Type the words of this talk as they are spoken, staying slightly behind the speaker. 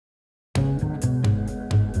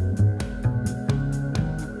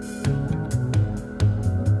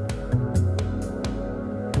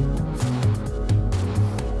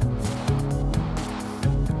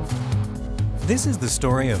This is the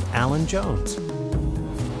story of Alan Jones.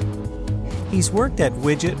 He's worked at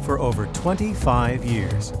Widget for over 25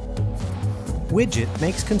 years. Widget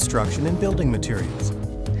makes construction and building materials.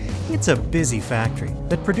 It's a busy factory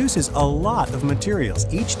that produces a lot of materials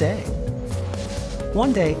each day.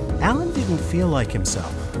 One day, Alan didn't feel like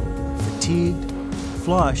himself. Fatigued,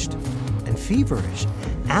 flushed, and feverish,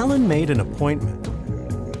 Alan made an appointment.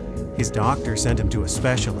 His doctor sent him to a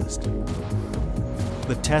specialist.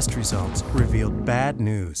 The test results revealed bad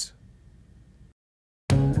news.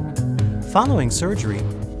 Following surgery,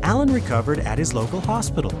 Alan recovered at his local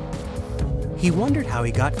hospital. He wondered how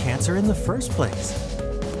he got cancer in the first place.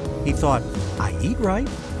 He thought, I eat right,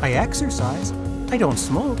 I exercise, I don't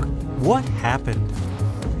smoke. What happened?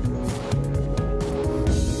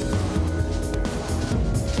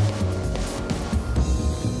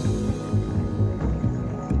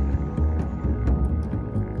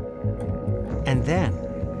 And then,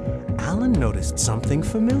 Alan noticed something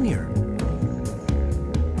familiar.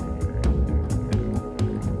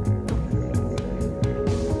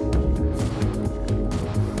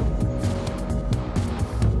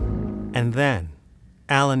 And then,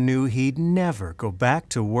 Alan knew he'd never go back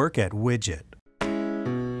to work at Widget.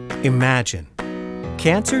 Imagine,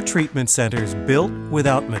 cancer treatment centers built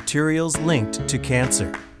without materials linked to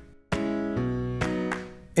cancer.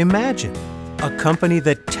 Imagine, a company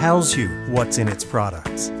that tells you what's in its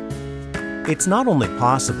products. It's not only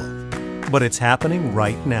possible, but it's happening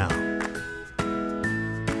right now.